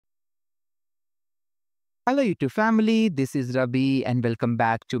Hello YouTube family, this is Ravi and welcome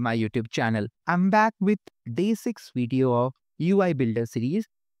back to my YouTube channel. I'm back with day 6 video of UI Builder series,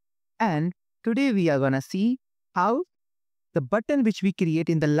 and today we are gonna see how the button which we create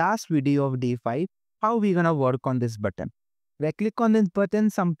in the last video of day 5, how we're gonna work on this button. When I click on this button,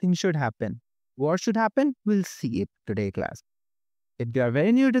 something should happen. What should happen? We'll see it today class. If you are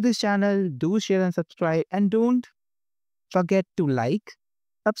very new to this channel, do share and subscribe, and don't forget to like,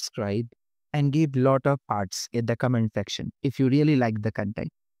 subscribe, and give lot of hearts in the comment section if you really like the content.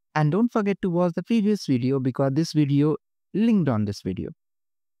 And don't forget to watch the previous video because this video linked on this video.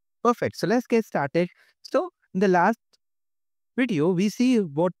 Perfect. So let's get started. So in the last video, we see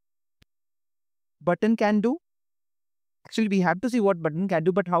what button can do. Actually, we have to see what button can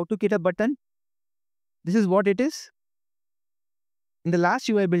do, but how to get a button. This is what it is. In the last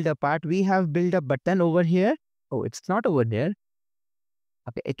UI builder part, we have built a button over here. Oh, it's not over there.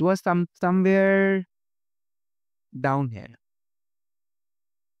 Okay, it was somewhere down here.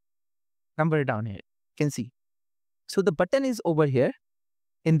 Somewhere down here. You can see. So the button is over here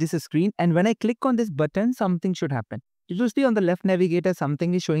in this screen, and when I click on this button, something should happen. You will see on the left navigator,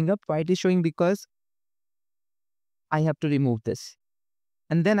 something is showing up. Why it is showing? Because I have to remove this.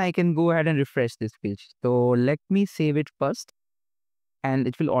 And then I can go ahead and refresh this page. So let me save it first. And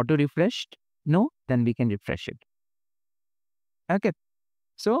it will auto refresh. No, then we can refresh it. Okay.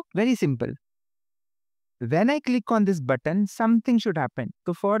 So very simple. When I click on this button, something should happen.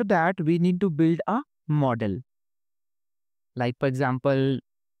 So for that, we need to build a model. Like for example,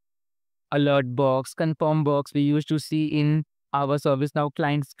 alert box, confirm box we used to see in our ServiceNow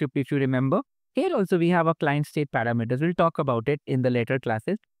client script, if you remember. Here also we have a client state parameters. We'll talk about it in the later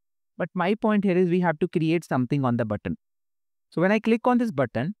classes. But my point here is we have to create something on the button. So when I click on this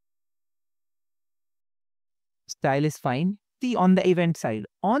button, style is fine. See on the event side,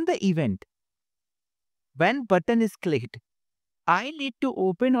 on the event, when button is clicked, I need to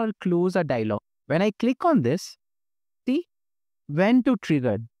open or close a dialog. When I click on this, see when to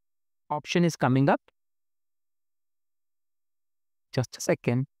trigger option is coming up. Just a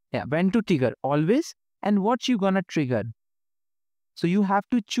second. Yeah, when to trigger always, and what you gonna trigger. So you have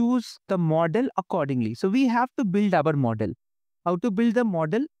to choose the model accordingly. So we have to build our model. How to build the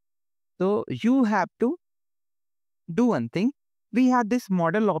model? So you have to do one thing. We have this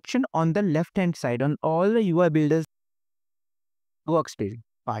model option on the left hand side on all the UI builders workspace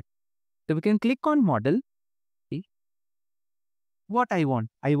part. So we can click on model. See what I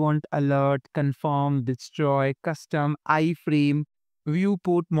want. I want alert, confirm, destroy, custom, iframe,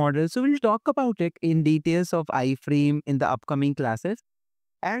 viewport model. So we'll talk about it in details of iframe in the upcoming classes.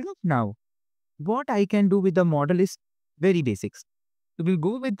 As of now, what I can do with the model is very basics. So we'll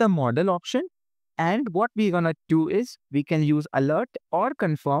go with the model option, and what we're gonna do is we can use alert or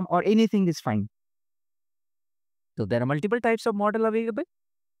confirm or anything is fine. So there are multiple types of model available.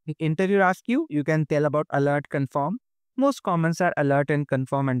 If interviewer asks you, you can tell about alert, confirm. Most commons are alert and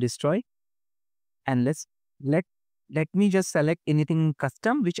confirm and destroy. And let me just select anything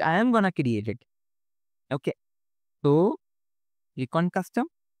custom which I am gonna create it. Okay. So click on custom.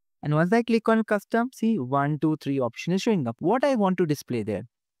 And once I click on custom, see 1, 2, 3 option is showing up. What I want to display there?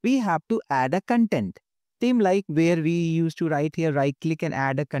 We have to add a content. Same like where we used to write here, right click and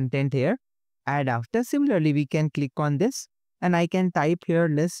add a content here. Add after. Similarly, we can click on this and I can type here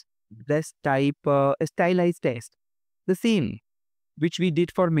let's type stylized text. The same which we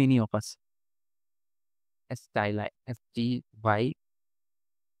did for many of us. Stylized, STY.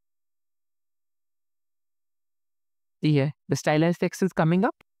 See here, the stylized text is coming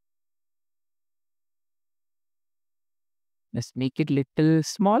up. Let's make it little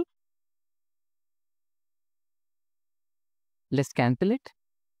small. Let's cancel it.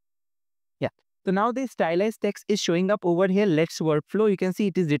 Yeah. So now the stylized text is showing up over here. Let's workflow. You can see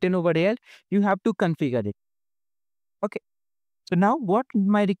it is written over here. You have to configure it. Okay. So now what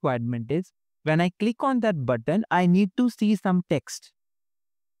my requirement is, when I click on that button, I need to see some text.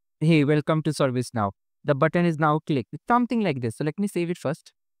 Hey, welcome to ServiceNow. The button is now clicked. Something like this. So let me save it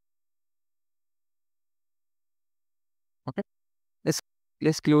first. Okay.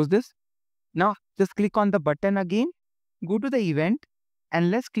 Let's close this. Now just click on the button again. Go to the event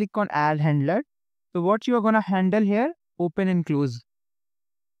and let's click on add handler. So what you are going to handle here, open and close.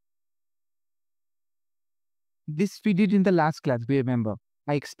 This we did in the last class, we remember.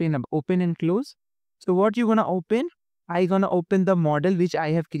 I explained about open and close. So what you're going to open? I'm going to open the model which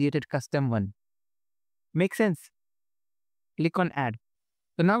I have created, custom one. Make sense? Click on add.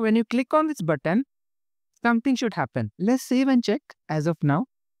 So now when you click on this button, something should happen. Let's save and check as of now.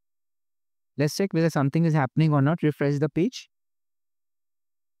 Let's check whether something is happening or not. Refresh the page.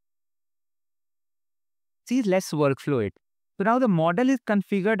 see, let's workflow it. So now the model is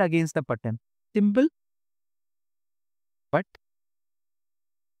configured against the button. Simple, but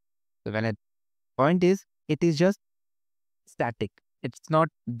the valid point is it is just static. It's not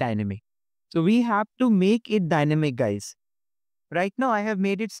dynamic. So we have to make it dynamic, guys. Right now I have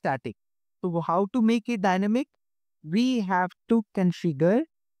made it static. So how to make it dynamic? We have to configure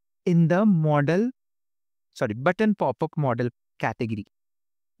in the button pop-up model category.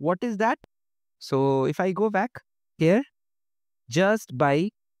 What is that? So if I go back here, just by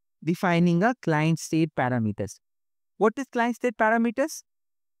defining a client state parameters. What is client state parameters?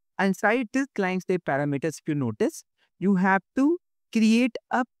 Inside this client state parameters, if you notice, you have to create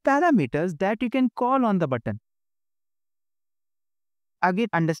a parameters that you can call on the button. Again,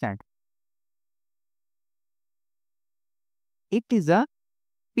 understand. It is a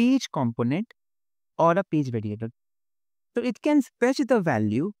page component or a page variable. So it can fetch the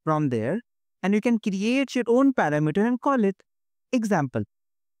value from there and you can create your own parameter and call it. Example.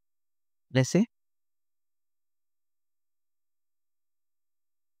 Let's say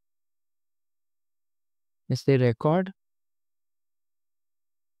record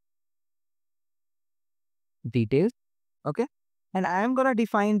details. Okay. And I am going to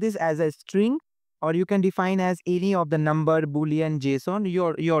define this as a string, or you can define as any of the number, Boolean, JSON,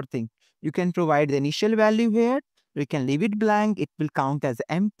 your thing. You can provide the initial value here. You can leave it blank. It will count as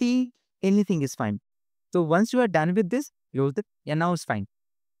empty. Anything is fine. So once you are done with this, close it. Yeah, now it's fine.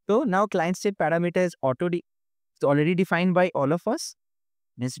 So now client state parameter is it's already defined by all of us.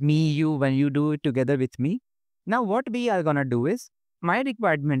 It's me, you, when you do it together with me. Now what we are going to do is, my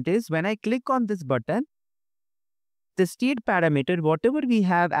requirement is when I click on this button, the state parameter, whatever we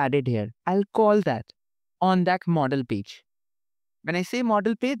have added here, I'll call that on that model page. When I say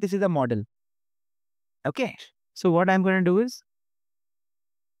model page, this is a model. Okay. So what I'm going to do is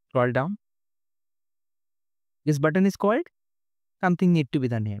scroll down. This button is called something need to be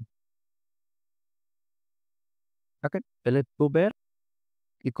the name. Okay. So let's go there.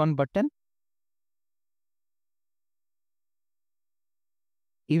 Click on button.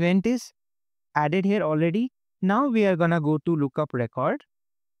 Event is added here already. Now we are going to go to lookup record,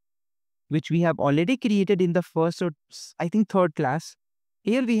 which we have already created in the first or I think third class.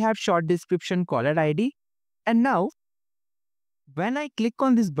 Here we have short description, caller ID. And now when I click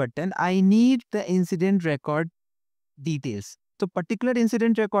on this button, I need the incident record details. So particular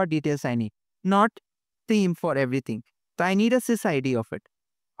incident record details I need, not theme for everything. So I need a sys-ID of it.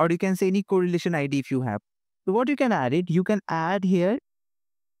 Or you can say any correlation ID if you have. So what you can add it, you can add here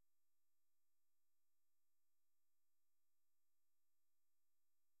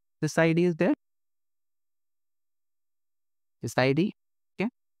this ID is there. This ID. Okay.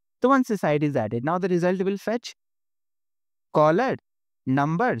 So once this ID is added, now the result will fetch caller,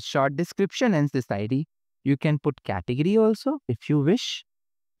 number, short description, and this ID. You can put category also if you wish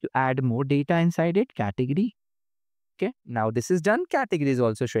to add more data inside it. Category. Okay. Now this is done. Category is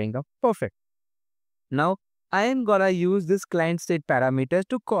also showing up. Perfect. Now I am gonna use this client state parameters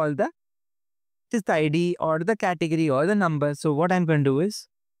to call this ID or the category or the number. So what I'm going to do is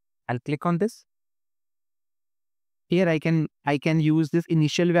I'll click on this. Here I can use this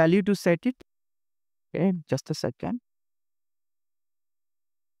initial value to set it. Okay, just a second.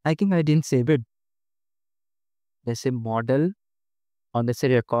 I think I didn't save it. Let's say model, or let's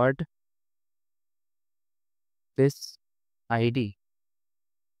say record this ID.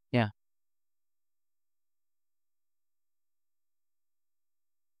 Yeah.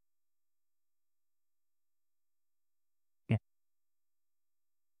 Yeah.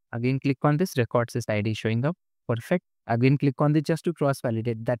 Again, click on this, records this ID showing up. Perfect. Again, click on this just to cross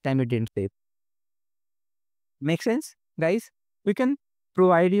validate. That time it didn't save. Make sense, guys? We can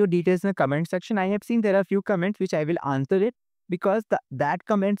provide you details in the comment section. I have seen there are a few comments which I will answer it because that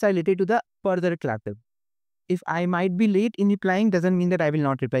comments are related to the further classes. If I might be late in replying, doesn't mean that I will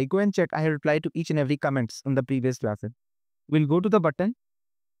not reply. Go and check. I have replied to each and every comments on the previous classes. We'll go to the button.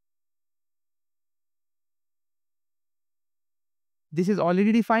 This is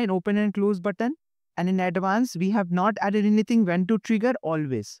already defined, open and close button. And in advance, we have not added anything when to trigger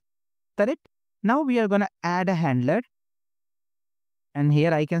always. Correct? Now we are going to add a handler. And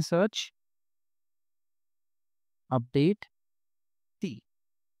here I can search update T.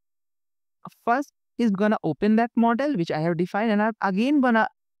 First is going to open that model which I have defined, and I'm again going to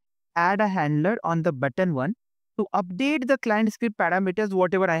add a handler on the button one to update the client script parameters,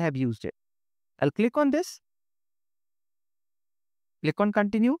 whatever I have used it. I'll click on this. Click on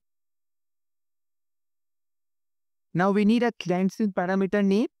continue. Now we need a client script parameter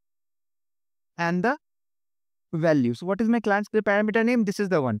name and the value. So what is my client script parameter name? This is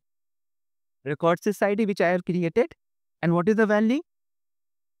the one. record sys ID which I have created. And what is the value?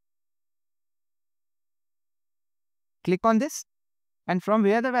 Click on this. And from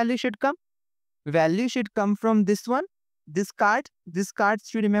where the value should come? Value should come from this one. This card. This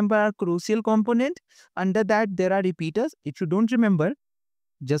cards, you remember, are crucial component. Under that, there are repeaters. If you don't remember,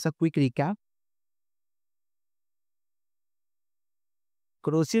 just a quick recap.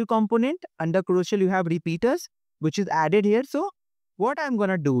 Crucial component. Under crucial, you have repeaters, which is added here. So what I'm going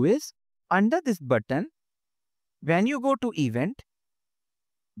to do is, under this button, when you go to event,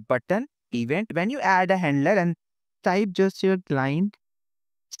 button, event, when you add a handler and type just your client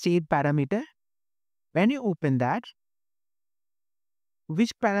state parameter, when you open that,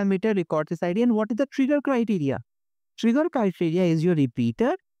 which parameter records this ID and what is the trigger criteria? Trigger criteria is your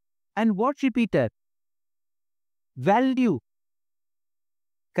repeater. And what repeater? Value.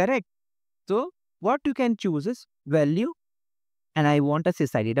 Correct. So what you can choose is value, and I want a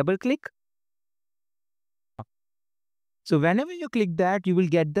sys ID. Double click. So whenever you click that, you will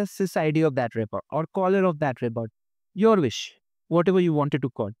get the sys ID of that report or caller of that report. Your wish, whatever you wanted to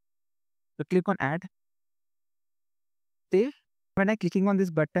call. So click on add. Save. When I clicking on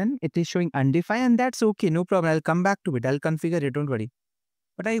this button, it is showing undefined, and that's okay. No problem. I'll come back to it. I'll configure it. Don't worry.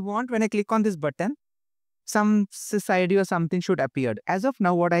 But I want, when I click on this button, some sys ID or something should appear. As of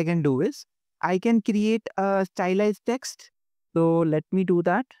now, what I can do is I can create a stylized text. So let me do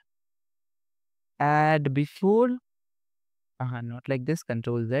that. Add before. Not like this.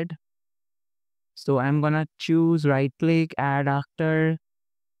 Control Z. So I'm gonna choose right click, add after,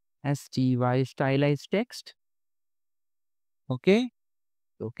 STY stylized text. Okay.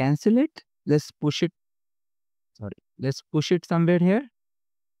 So cancel it. Let's push it. Sorry. Let's push it somewhere here.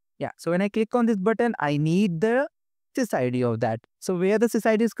 Yeah. So when I click on this button, I need the sys ID of that. So where the sys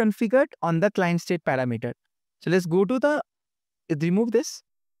ID is configured? On the client state parameter. So let's go to the, remove this.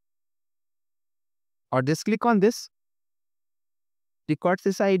 Or just click on this. Record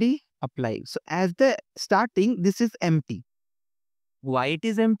sys ID, apply. So as the starting, this is empty. Why it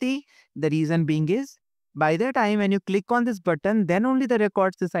is empty? The reason being is, by the time when you click on this button, then only the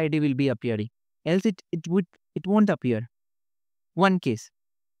record sys ID will be appearing. Else it won't appear. One case.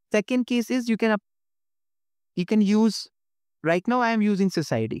 Second case is you can use, right now I am using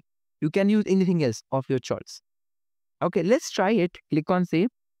sys ID. You can use anything else of your choice. Okay, let's try it. Click on save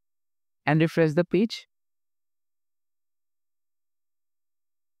and refresh the page.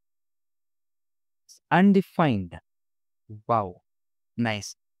 Undefined. Wow.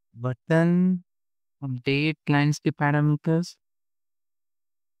 Nice. Button, update client state parameters,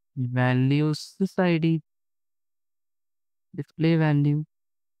 values, sys ID, display value,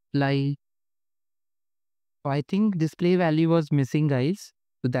 apply. So I think display value was missing, guys.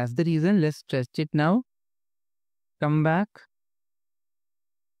 So that's the reason. Let's test it now. Come back.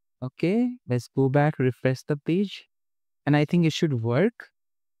 Okay, let's go back, refresh the page. And I think it should work.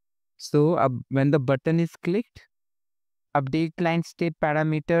 So when the button is clicked, update client state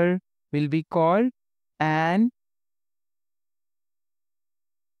parameter will be called and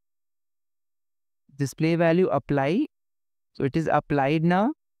display value apply. So it is applied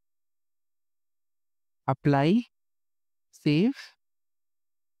now. Apply, save,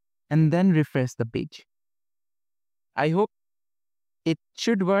 and then refresh the page. I hope it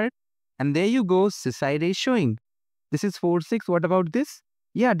should work. And there you go, sys ID is showing. This is 4.6. What about this?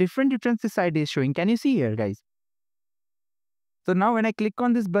 Yeah, different sys ID is showing. Can you see here, guys? So now when I click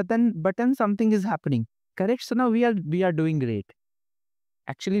on this button, something is happening. Correct? So now we are doing great.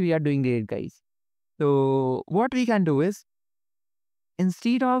 Actually, we are doing great, guys. So what we can do is,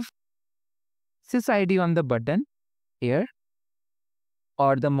 instead of sys ID on the button here,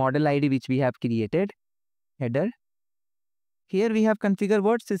 or the model ID which we have created, header, here we have configured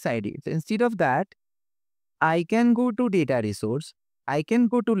what sys ID. So instead of that, I can go to data resource. I can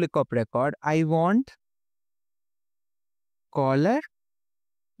go to lookup record. I want caller,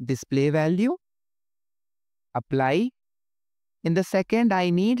 display value, apply. In the second, I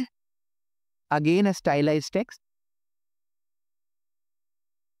need again a stylized text.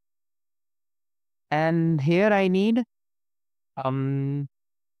 And here I need,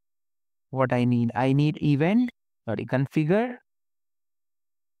 what I need? I need event, configure.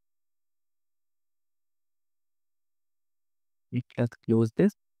 Let's close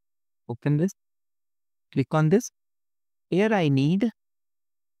this, open this, click on this. Here I need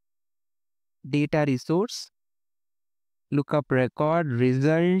data resource, lookup record,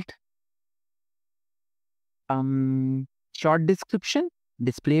 result, short description,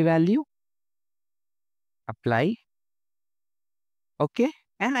 display value, apply. Okay.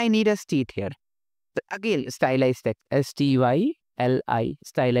 And I need a state here. So again, stylized text, STYLI,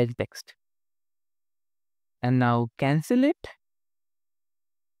 stylized text. And now cancel it,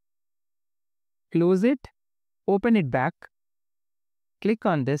 close it, open it back, click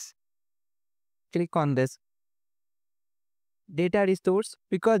on this, click on this data resource,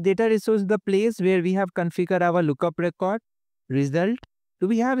 because data resource is the place where we have configured our lookup record result. Do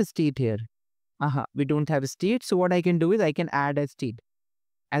we have a state here? We don't have a state. So what I can do is I can add a state.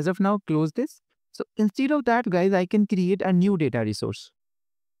 As of now, close this. So instead of that, guys, I can create a new data resource.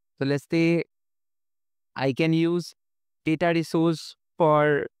 So let's say I can use data resource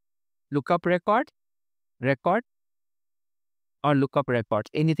for lookup record or lookup records.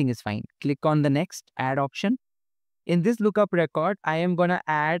 Anything is fine. Click on the next add option. In this lookup record, I am going to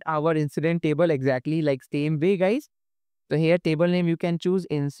add our incident table exactly like same way, guys. So here table name, you can choose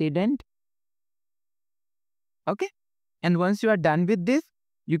incident. Okay. And once you are done with this,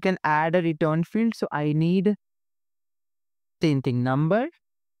 you can add a return field. So I need same thing, number.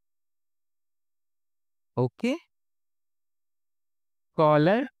 Okay.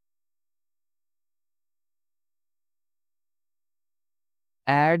 Caller.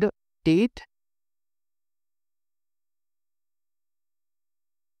 Add date.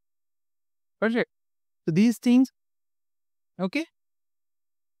 Perfect. So these things. Okay.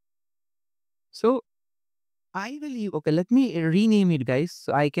 So I will leave. Okay, let me rename it, guys.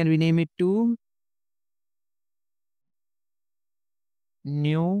 So I can rename it to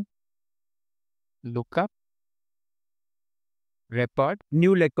new lookup record,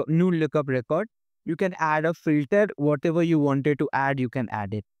 new lookup record. You can add a filter, whatever you wanted to add, you can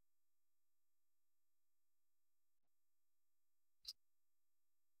add it.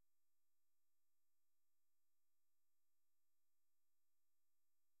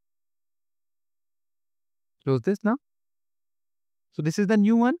 Close this now. So this is the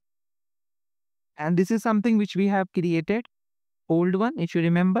new one. And this is something which we have created. Old one, if you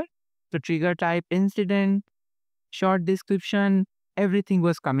remember. So trigger type, incident, short description, everything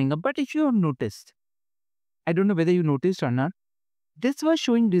was coming up. But if you have noticed, I don't know whether you noticed or not, this was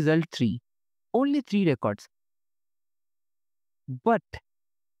showing result 3. Only 3 records. But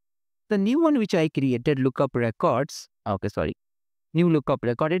the new one which I created, lookup records, new lookup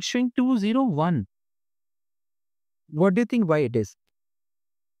record, it's showing 201. What do you think why it is?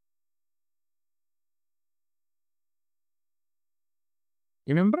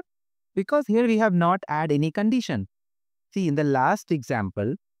 Remember? Because here we have not add any condition. See, in the last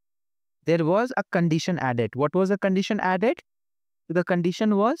example, there was a condition added. What was the condition added? The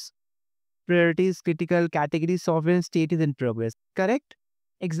condition was priority is critical, category sovereign, state is in progress. Correct?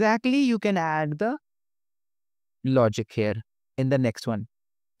 Exactly, you can add the logic here in the next one.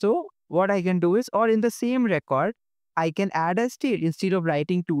 So what I can do is, or in the same record, I can add a state instead of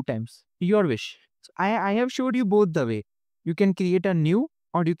writing 2 times. Your wish. So I have showed you both the way. You can create a new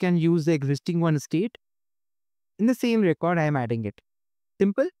or you can use the existing one state. In the same record, I am adding it.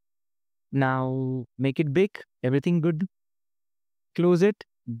 Simple. Now make it big. Everything good. Close it.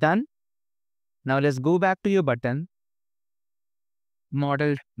 Done. Now let's go back to your button.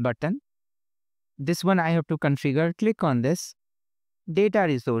 Model button. This one I have to configure. Click on this. Data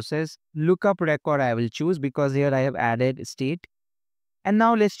resources. Lookup record I will choose because here I have added state. And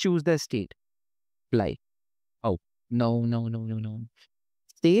now let's choose the state. Apply. Oh, no.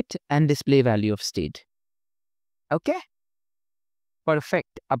 State and display value of state. Okay.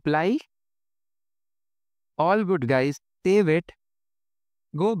 Perfect. Apply. All good, guys. Save it.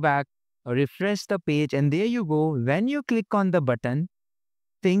 Go back. Refresh the page. And there you go. When you click on the button,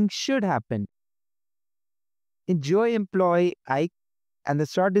 things should happen. Enjoy employee and the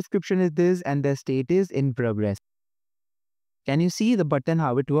short description is this and the state is in progress. Can you see the button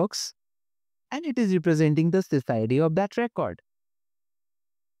how it works? And it is representing the society of that record.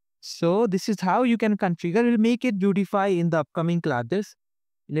 So this is how you can configure. We'll make it beautify in the upcoming classes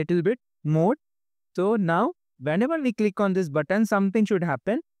a little bit more. So now whenever we click on this button, something should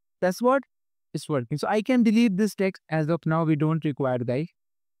happen. That's what is working. So I can delete this text as of now. We don't require, guys.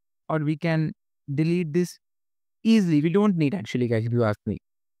 Or we can delete this easily. We don't need actually, guys, if you ask me.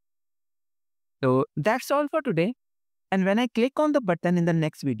 So that's all for today. And when I click on the button in the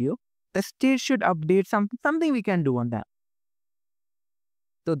next video, the state should update something we can do on that.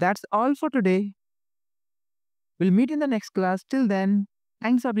 So that's all for today. We'll meet in the next class. Till then,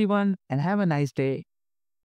 thanks everyone and have a nice day.